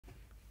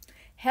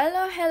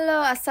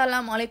Hello,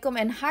 assalamualaikum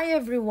and hi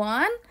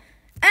everyone.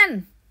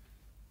 And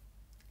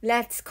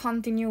let's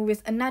continue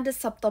with another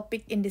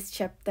subtopic in this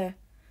chapter.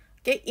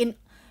 Okay,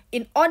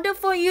 in order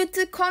for you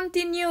to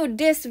continue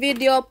this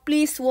video,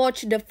 please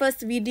watch the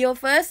first video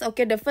first.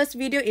 Okay, the first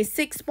video is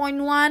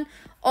 6.1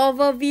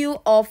 overview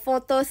of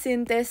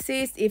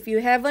photosynthesis. If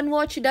you haven't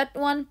watched that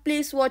one,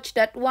 please watch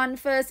that one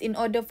first in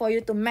order for you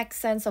to make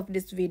sense of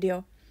this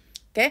video.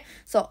 Okay,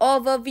 so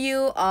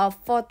overview of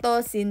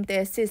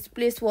photosynthesis.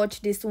 Please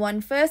watch this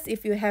one first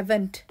if you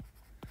haven't.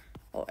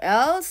 Or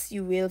else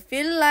you will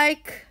feel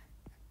like,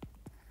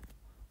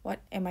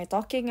 what am I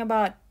talking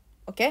about?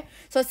 Okay,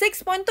 so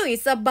 6.2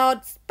 is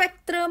about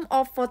spectrum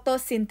of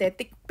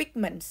photosynthetic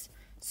pigments.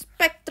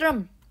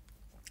 Spectrum.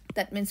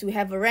 That means we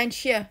have a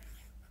range here.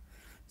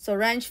 So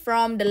range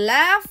from the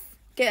left,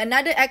 okay,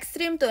 another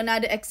extreme to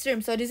another extreme.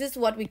 So this is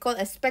what we call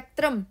a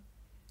spectrum.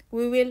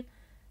 We will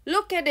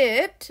look at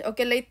it,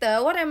 okay, later.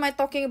 What am I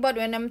talking about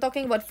when I'm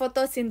talking about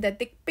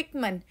photosynthetic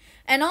pigment?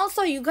 And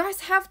also, you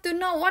guys have to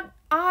know what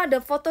are the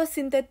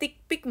photosynthetic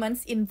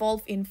pigments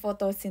involved in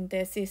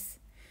photosynthesis.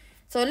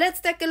 So let's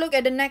take a look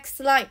at the next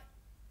slide.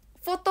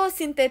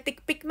 Photosynthetic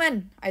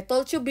pigment. I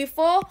told you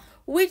before,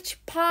 which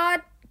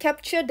part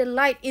capture the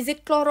light? Is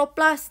it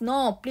chloroplast?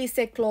 No, please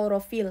say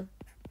chlorophyll.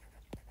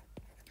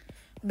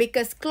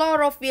 Because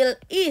chlorophyll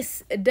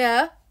is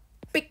the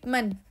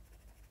pigment.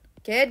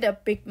 Okay, the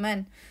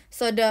pigment.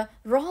 So the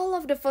role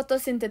of the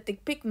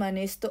photosynthetic pigment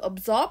is to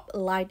absorb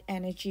light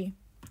energy.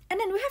 And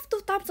then we have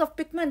two types of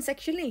pigments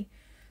actually.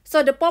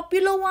 So the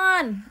popular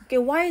one, okay,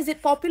 why is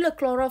it popular?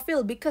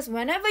 Chlorophyll. Because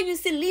whenever you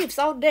see leaves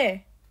out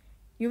there,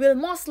 you will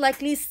most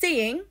likely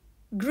seeing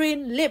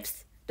green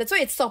leaves. That's why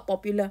it's so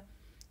popular.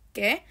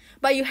 Okay,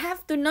 but you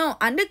have to know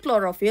under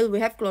chlorophyll, we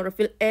have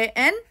chlorophyll A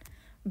and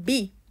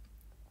B.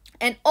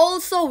 And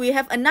also, we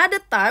have another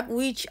type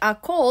which are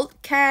called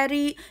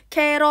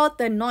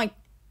carotenoid.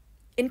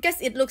 In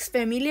case it looks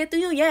familiar to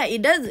you, yeah,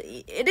 it does.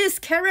 It is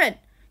carrot.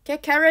 Okay,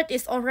 carrot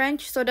is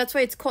orange, so that's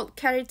why it's called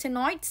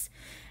carotenoids.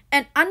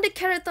 And under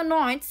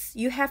carotenoids,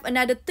 you have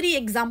another three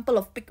example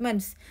of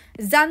pigments: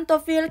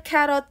 xanthophyll,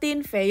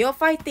 carotene,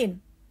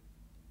 phaeophytin.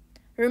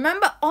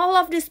 Remember, all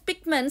of these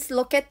pigments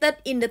located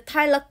in the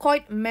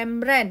thylakoid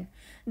membrane.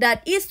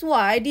 That is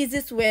why this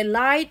is where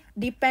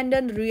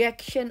light-dependent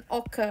reaction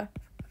occur.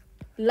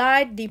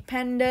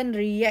 Light-dependent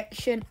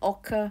reaction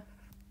occur.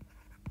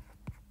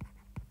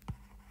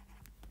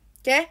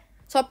 Okay,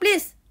 so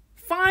please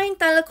find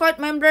thylakoid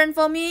membrane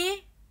for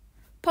me.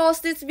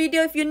 Pause this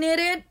video if you need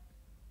it.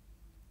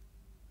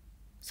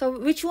 So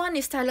which one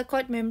is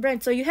thylakoid membrane?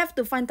 So you have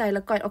to find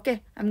thylakoid.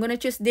 Okay, I'm going to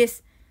choose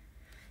this.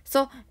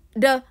 So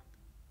the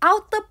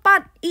outer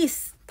part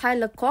is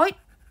thylakoid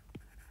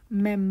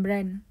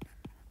membrane.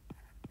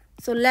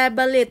 So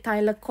label it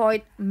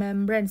thylakoid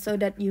membrane so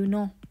that you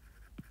know.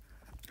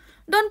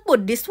 Don't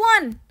put this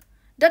one.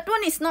 That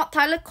one is not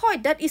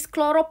thylakoid. That is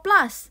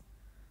chloroplast.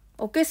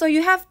 Okay, so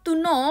you have to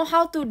know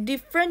how to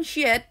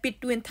differentiate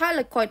between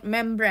thylakoid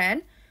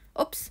membrane.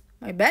 Oops,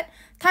 my bad.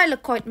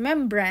 Thylakoid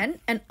membrane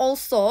and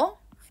also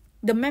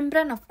the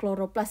membrane of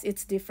chloroplast.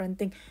 It's different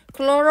thing.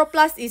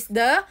 Chloroplast is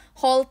the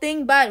whole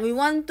thing, but we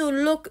want to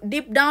look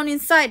deep down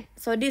inside.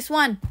 So this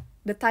one,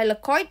 the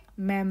thylakoid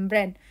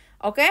membrane.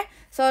 Okay,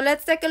 so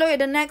let's take a look at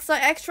the next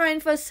slide. Extra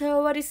info.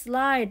 So what is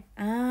light?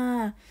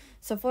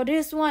 So for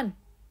this one,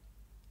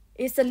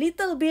 it's a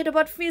little bit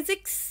about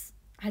physics.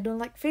 I don't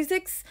like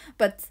physics,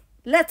 but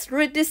let's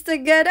read this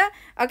together.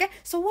 Okay,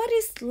 so what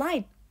is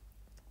light?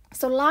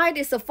 So light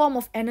is a form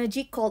of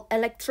energy called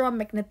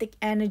electromagnetic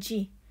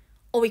energy.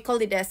 Or we call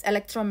it as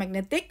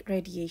electromagnetic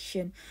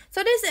radiation.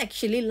 So this is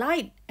actually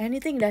light.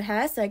 Anything that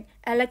has like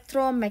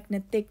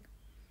electromagnetic.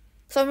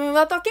 So when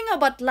we're talking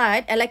about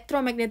light,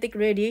 electromagnetic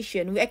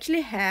radiation, we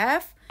actually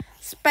have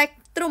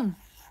spectrum.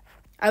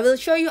 I will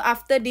show you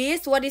after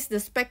this what is the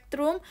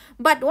spectrum.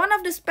 But one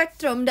of the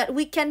spectrum that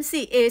we can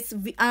see is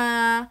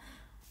by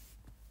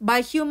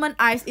human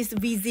eyes is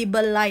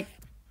visible light.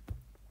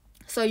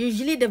 So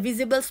usually the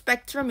visible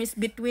spectrum is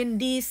between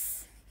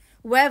these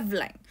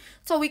wavelength.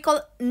 So we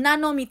call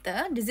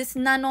nanometer. This is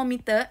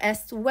nanometer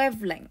as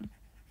wavelength.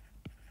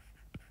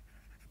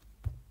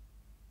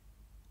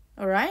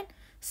 Alright.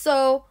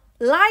 So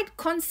light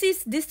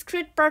consists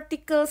discrete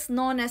particles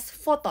known as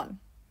photon.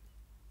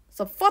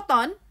 So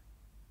photon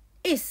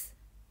is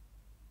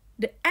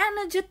the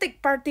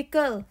energetic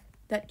particle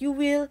that you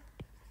will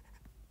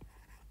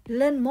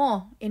learn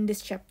more in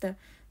this chapter.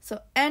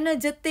 So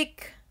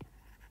energetic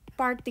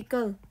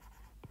particle.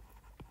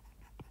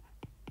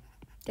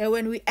 Okay,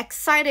 when we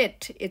excite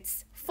it,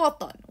 it's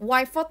photon.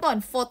 Why photon?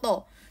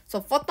 Photo.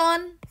 So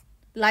photon,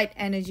 light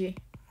energy.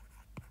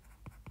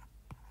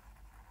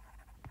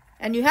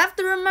 And you have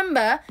to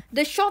remember,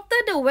 the shorter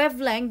the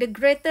wavelength, the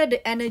greater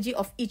the energy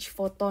of each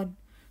photon.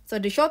 So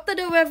the shorter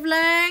the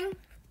wavelength,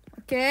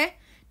 okay,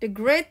 the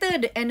greater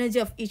the energy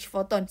of each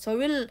photon. So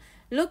we'll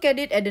look at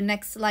it at the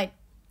next slide.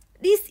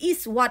 This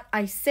is what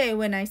I say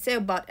when I say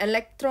about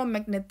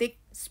electromagnetic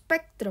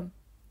spectrum.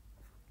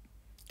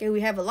 Okay,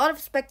 we have a lot of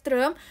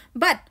spectrum,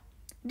 but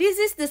This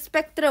is the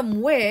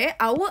spectrum where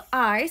our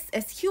eyes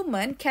as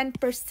human can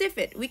perceive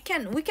it. We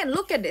can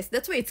look at this.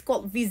 That's why it's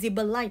called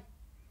visible light.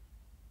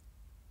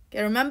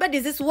 Okay, remember,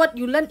 this is what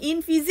you learn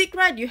in physics,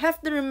 right? You have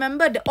to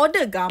remember the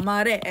order: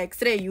 gamma ray,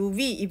 X-ray,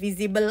 UV,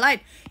 visible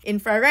light,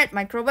 infrared,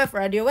 microwave,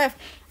 radio wave.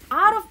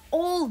 Out of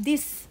all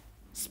this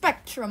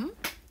spectrum,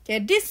 okay,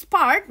 this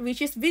part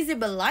which is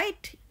visible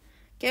light,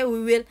 okay, we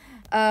will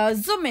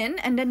zoom in,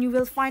 and then you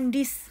will find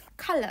this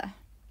color.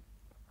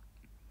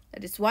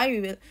 That is why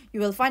you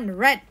will find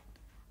red,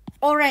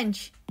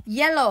 orange,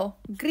 yellow,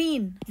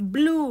 green,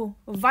 blue,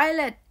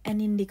 violet, and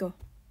indigo.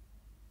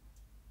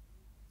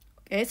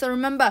 Okay, so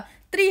remember,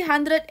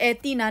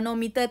 380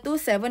 nanometer to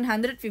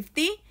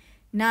 750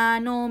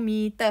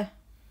 nanometer.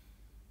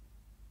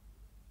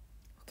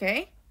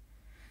 Okay,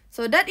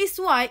 so that is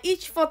why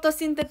each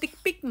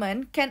photosynthetic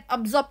pigment can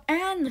absorb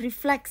and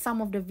reflect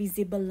some of the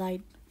visible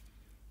light.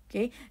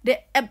 Okay,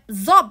 they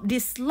absorb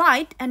this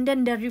light and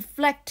then they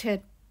reflect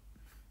it.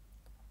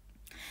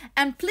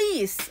 And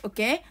please,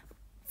 okay,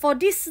 for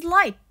this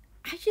light,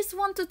 I just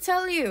want to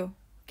tell you,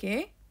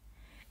 okay,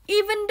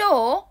 even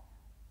though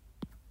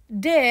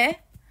they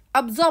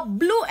absorb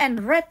blue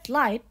and red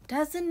light,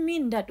 doesn't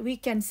mean that we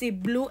can see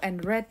blue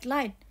and red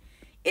light.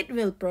 It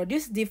will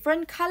produce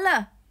different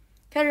color.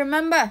 Okay,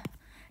 remember,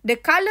 the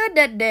color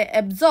that they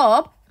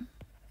absorb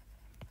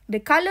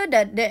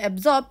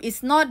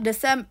is not the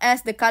same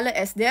as the color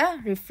as they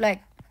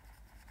reflect.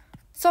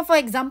 So for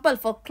example,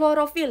 for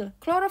chlorophyll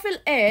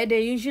A,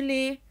 they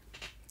usually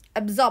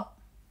absorb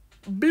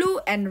blue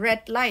and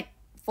red light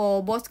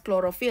for both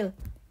chlorophyll.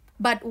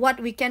 But what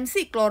we can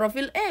see,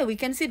 chlorophyll A, we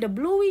can see the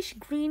bluish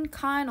green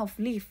kind of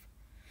leaf.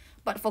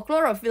 But for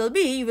chlorophyll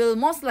B, you will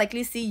most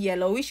likely see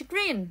yellowish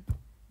green,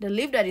 the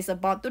leaf that is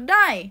about to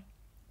die.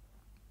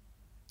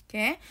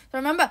 Okay, so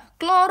remember,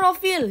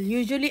 chlorophyll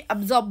usually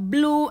absorb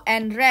blue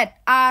and red,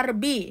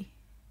 RB,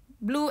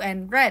 blue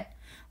and red.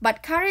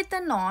 But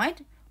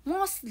carotenoid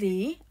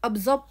mostly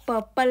absorb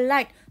purple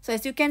light. So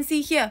as you can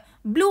see here,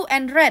 blue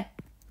and red.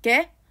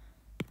 Okay,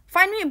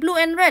 find me blue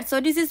and red.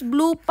 So this is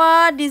blue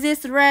part, this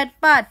is red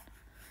part.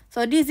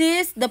 So this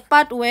is the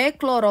part where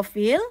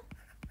chlorophyll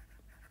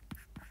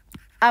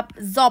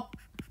absorb.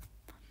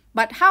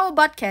 But how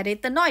about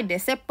carotenoid? They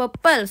say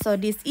purple. So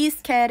this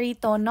is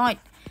carotenoid.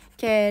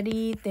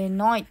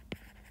 Carotenoid.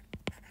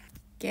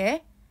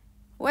 Okay,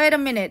 wait a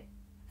minute.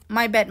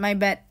 My bad.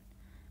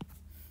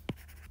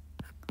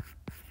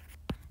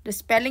 The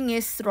spelling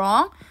is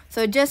wrong.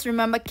 So just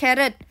remember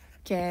carrot,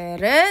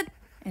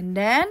 and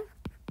then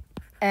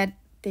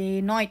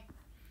carotenoid.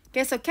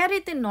 Okay, so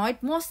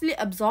carotenoid mostly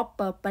absorb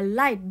purple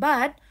light.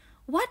 But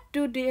what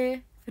do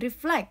they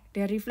reflect?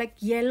 They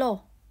reflect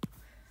yellow,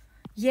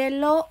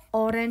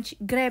 orange,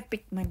 gray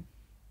pigment.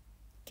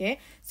 Okay,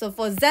 so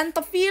for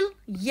xanthophyll,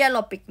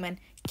 yellow pigment.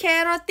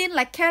 Carotene,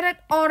 like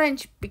carrot,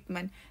 orange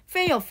pigment.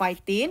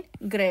 Phaeophytene,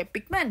 gray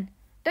pigment.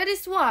 That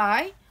is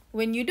why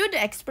when you do the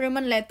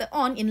experiment later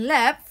on in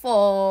lab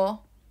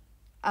for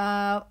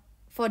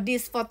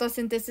this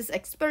photosynthesis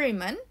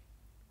experiment,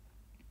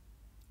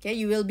 okay,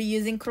 you will be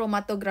using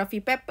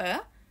chromatography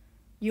paper.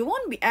 You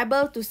won't be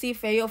able to see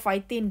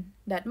phaeophytene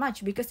that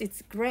much because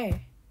it's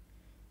gray.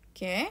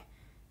 Okay,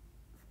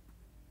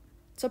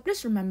 so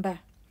please remember,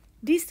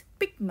 this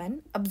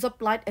pigment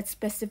absorb light at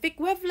specific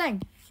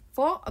wavelength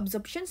for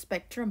absorption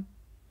spectrum.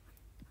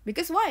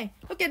 Because why?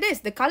 Look at this.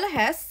 The color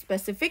has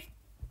specific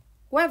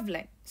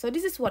wavelength. So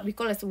this is what we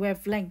call as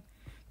wavelength.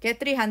 Okay,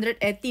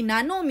 380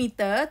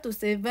 nanometer to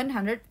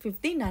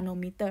 750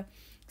 nanometer.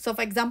 So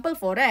for example,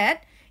 for red,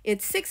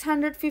 it's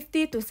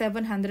 650 to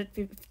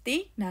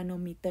 750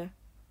 nanometer.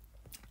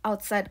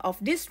 Outside of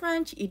this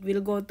range, it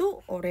will go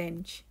to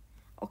orange.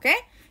 Okay,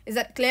 is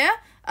that clear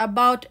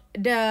about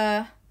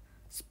the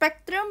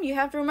spectrum? You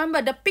have to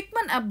remember the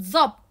pigment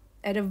absorb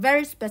at a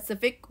very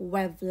specific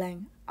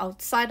wavelength.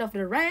 Outside of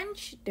the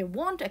range, they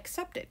won't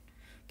accept it.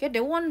 Okay, they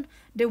won't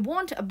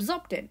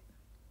absorb it.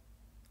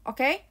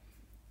 Okay,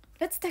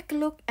 let's take a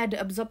look at the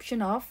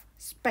absorption of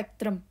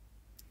spectrum.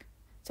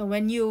 So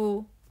when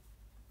you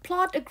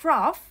plot a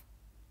graph,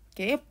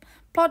 okay,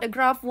 plot a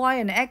graph y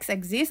and x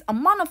axis,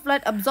 amount of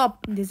light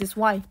absorbed, this is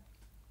y,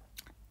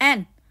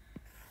 and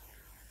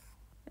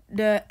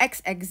the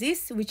x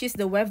axis, which is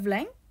the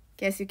wavelength.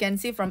 Okay, as you can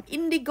see from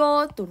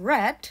indigo to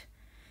red,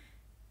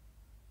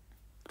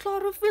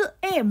 chlorophyll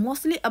A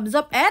mostly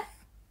absorb at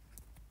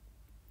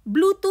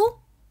blue to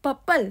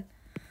purple.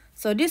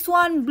 So this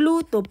one,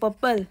 blue to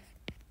purple.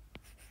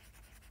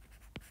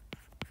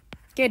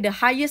 Okay, the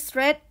highest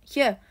red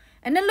here.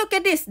 And then look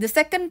at this. The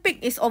second peak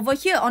is over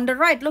here on the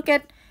right. Look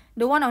at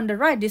the one on the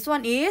right. This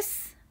one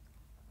is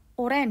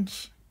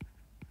orange.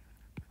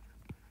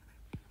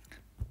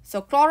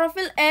 So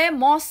chlorophyll A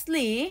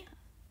mostly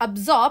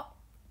absorb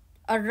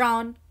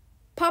around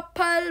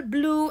purple,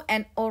 blue,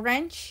 and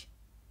orange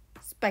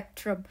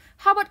spectrum.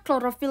 How about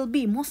chlorophyll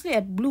B? Mostly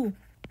at blue.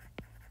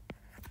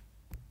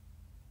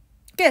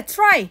 Okay,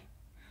 try.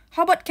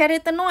 How about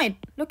carotenoid?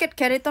 Look at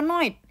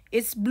carotenoid.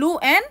 It's blue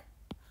and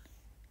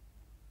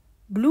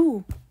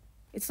blue.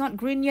 It's not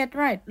green yet,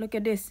 right? Look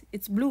at this.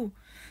 It's blue.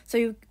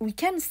 So we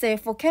can say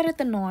for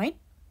carotenoid,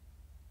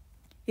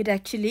 it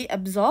actually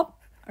absorbs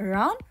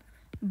around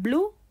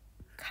blue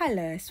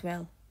color as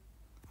well.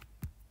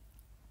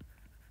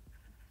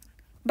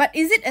 But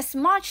is it as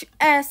much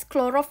as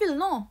chlorophyll?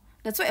 No.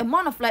 That's why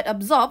amount of light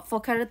absorbed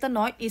for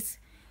carotenoid is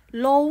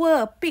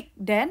lower peak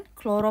than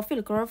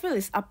chlorophyll. Chlorophyll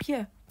is up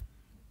here.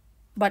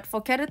 But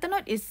for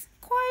carotenoid, it's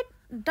quite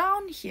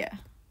down here.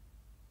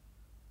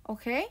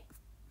 Okay?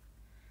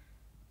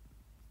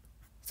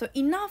 So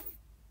enough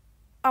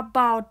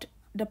about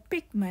the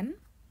pigment.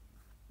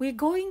 We're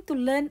going to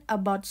learn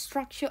about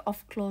structure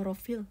of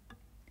chlorophyll.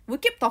 We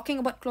keep talking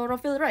about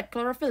chlorophyll, right?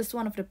 Chlorophyll is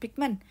one of the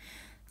pigment.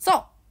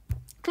 So,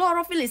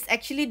 chlorophyll is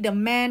actually the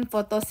main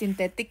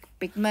photosynthetic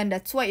pigment.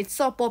 That's why it's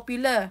so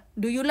popular.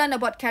 Do you learn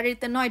about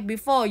carotenoid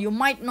before? You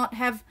might not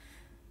have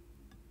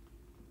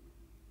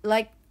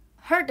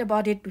heard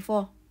about it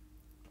before.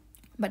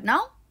 But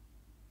now,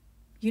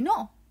 you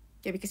know.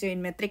 Okay, because you're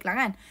in matric lah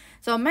kan.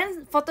 So,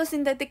 main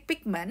photosynthetic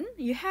pigment,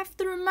 you have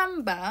to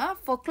remember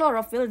for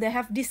chlorophyll, they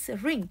have this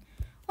ring.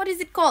 What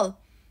is it called?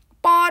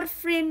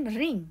 Porphyrin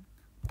ring.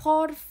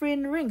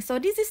 Porphyrin ring. So,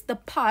 this is the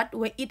part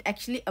where it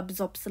actually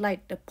absorbs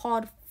light. The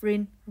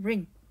porphyrin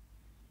ring.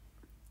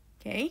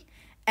 Okay.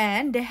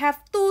 And they have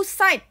two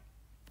sides.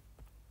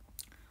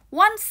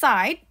 One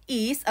side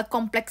is a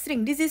complex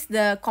ring. This is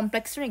the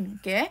complex ring.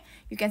 Okay.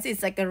 You can see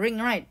it's like a ring,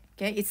 right?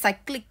 Okay. It's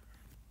cyclic.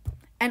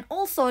 And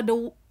also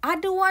the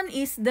other one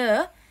is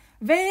the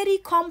very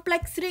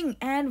complex ring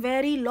and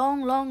very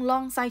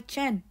long side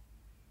chain.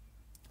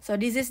 So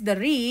this is the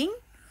ring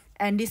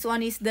and this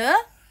one is the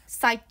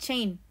side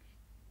chain.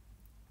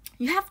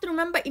 You have to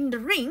remember in the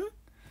ring,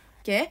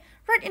 okay,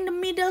 right in the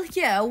middle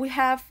here we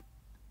have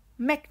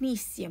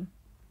magnesium.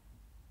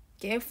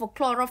 Okay, for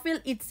chlorophyll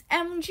it's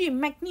Mg,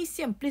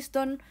 magnesium. Please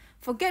don't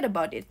forget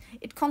about it.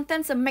 It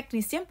contains a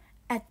magnesium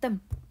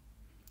atom.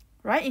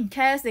 Right, in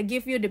case they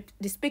give you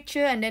this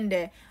picture and then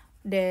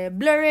they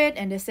blur it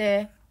and they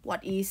say, what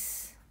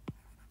is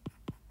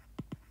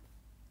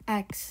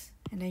X?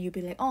 And then you'll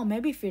be like, oh,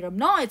 maybe ferrum.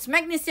 No, it's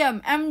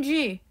magnesium,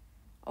 Mg.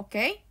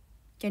 Okay,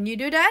 can you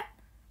do that?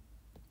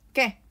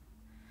 Okay,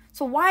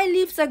 so why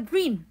leaves are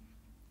green?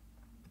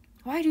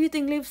 Why do you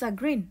think leaves are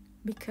green?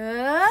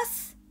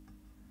 Because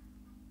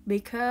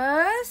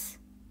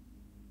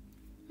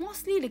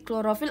mostly the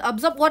chlorophyll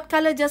absorb what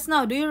color just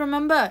now? Do you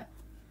remember?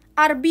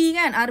 RB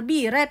kan?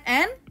 RB, red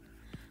and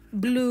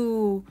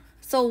blue.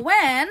 So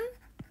when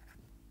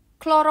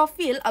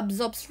chlorophyll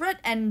absorbs red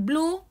and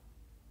blue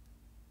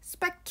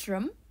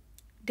spectrum,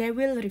 they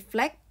will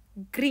reflect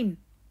green.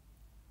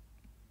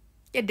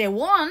 Yeah, they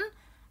won't.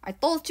 I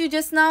told you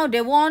just now,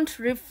 they won't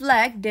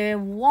reflect the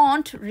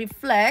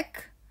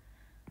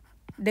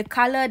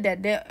color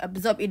that they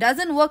absorb. It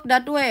doesn't work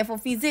that way for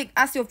physics.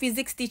 Ask your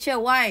physics teacher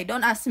why.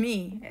 Don't ask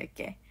me.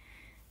 Okay.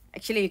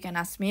 Actually, you can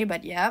ask me,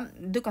 but yeah,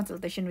 do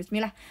consultation with me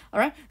lah.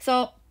 Alright,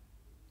 so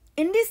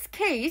in this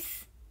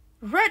case,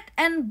 red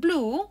and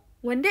blue,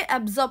 when they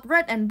absorb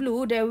red and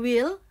blue, they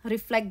will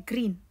reflect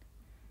green.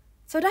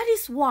 So that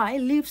is why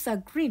leaves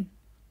are green.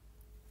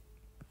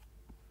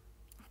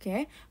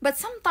 Okay, but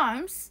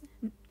sometimes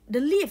the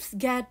leaves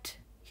get,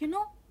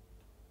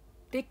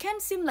 they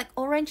can seem like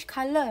orange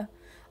color,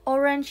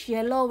 orange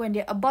yellow when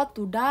they're about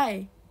to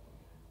die,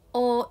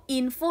 or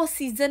in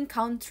 4-season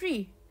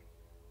country.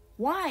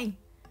 Why?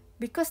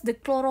 Because the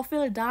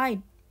chlorophyll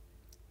died.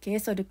 Okay,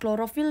 so the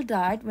chlorophyll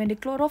died. When the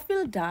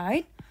chlorophyll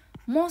died,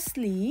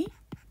 mostly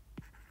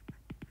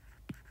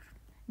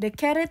the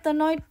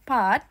carotenoid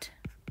part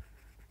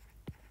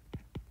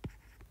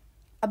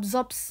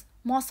absorbs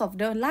most of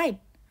the light.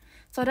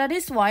 So that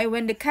is why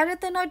when the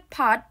carotenoid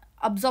part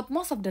absorbs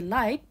most of the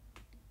light,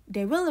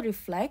 they will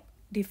reflect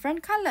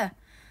different color.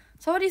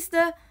 So what is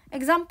the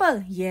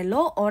example?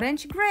 Yellow,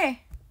 orange,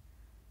 gray.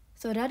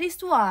 So that is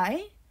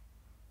why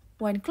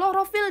when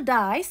chlorophyll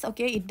dies,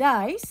 okay, it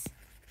dies,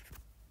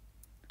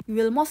 you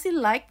will mostly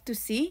like to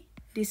see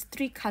these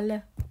 3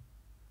 color.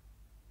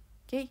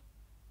 Okay,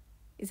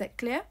 is that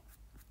clear?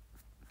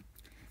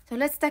 So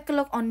let's take a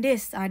look on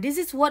this. This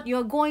is what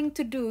you're going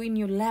to do in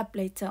your lab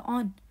later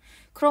on.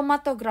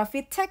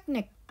 Chromatography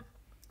technique.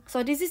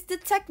 So this is the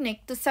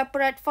technique to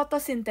separate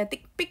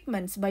photosynthetic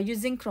pigments by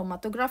using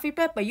chromatography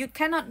paper. You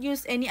cannot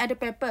use any other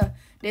paper.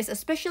 There's a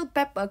special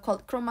paper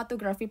called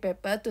chromatography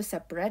paper to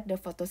separate the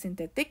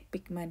photosynthetic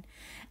pigment.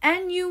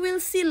 And you will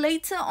see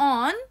later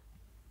on,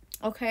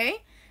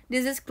 okay,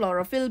 this is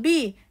chlorophyll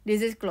B,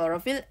 this is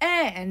chlorophyll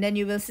A, and then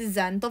you will see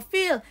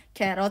xanthophyll,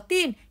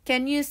 carotene.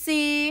 Can you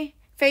see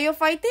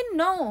phaeophytin?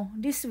 No,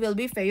 this will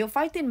be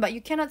phaeophytin, but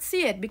you cannot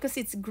see it because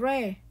it's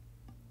gray.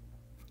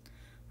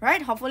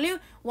 Right? Hopefully,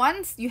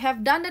 once you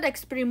have done that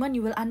experiment,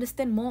 you will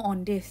understand more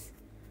on this.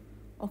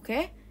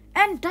 Okay?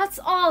 And that's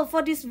all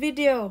for this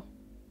video.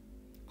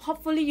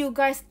 Hopefully, you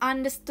guys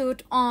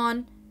understood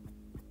on,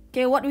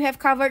 okay, what we have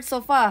covered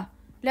so far.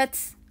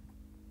 Let's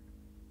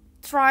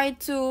try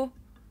to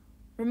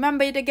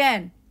remember it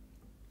again.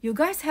 You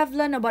guys have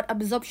learned about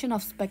absorption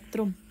of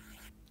spectrum.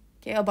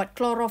 Okay, about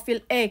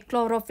chlorophyll A,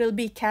 chlorophyll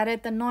B,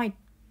 carotenoid.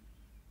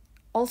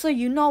 Also,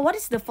 you know what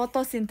is the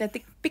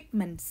photosynthetic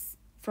pigments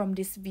from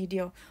this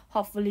video.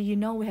 Hopefully, you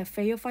know we have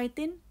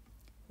phaeophytin,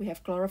 we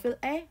have chlorophyll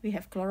A, we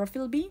have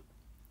chlorophyll B.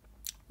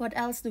 What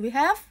else do we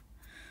have?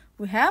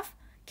 We have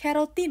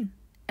carotene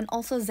and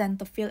also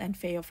xanthophyll and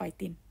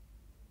phaeophytin.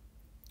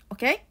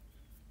 Okay?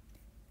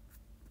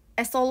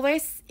 As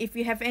always, if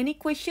you have any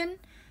question,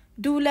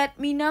 do let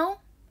me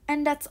know.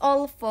 And that's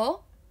all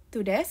for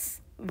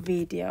today's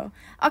video.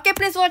 Okay,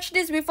 please watch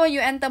this before you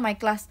enter my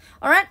class.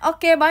 Alright,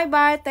 okay,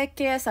 bye-bye. Take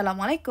care.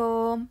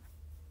 Assalamualaikum.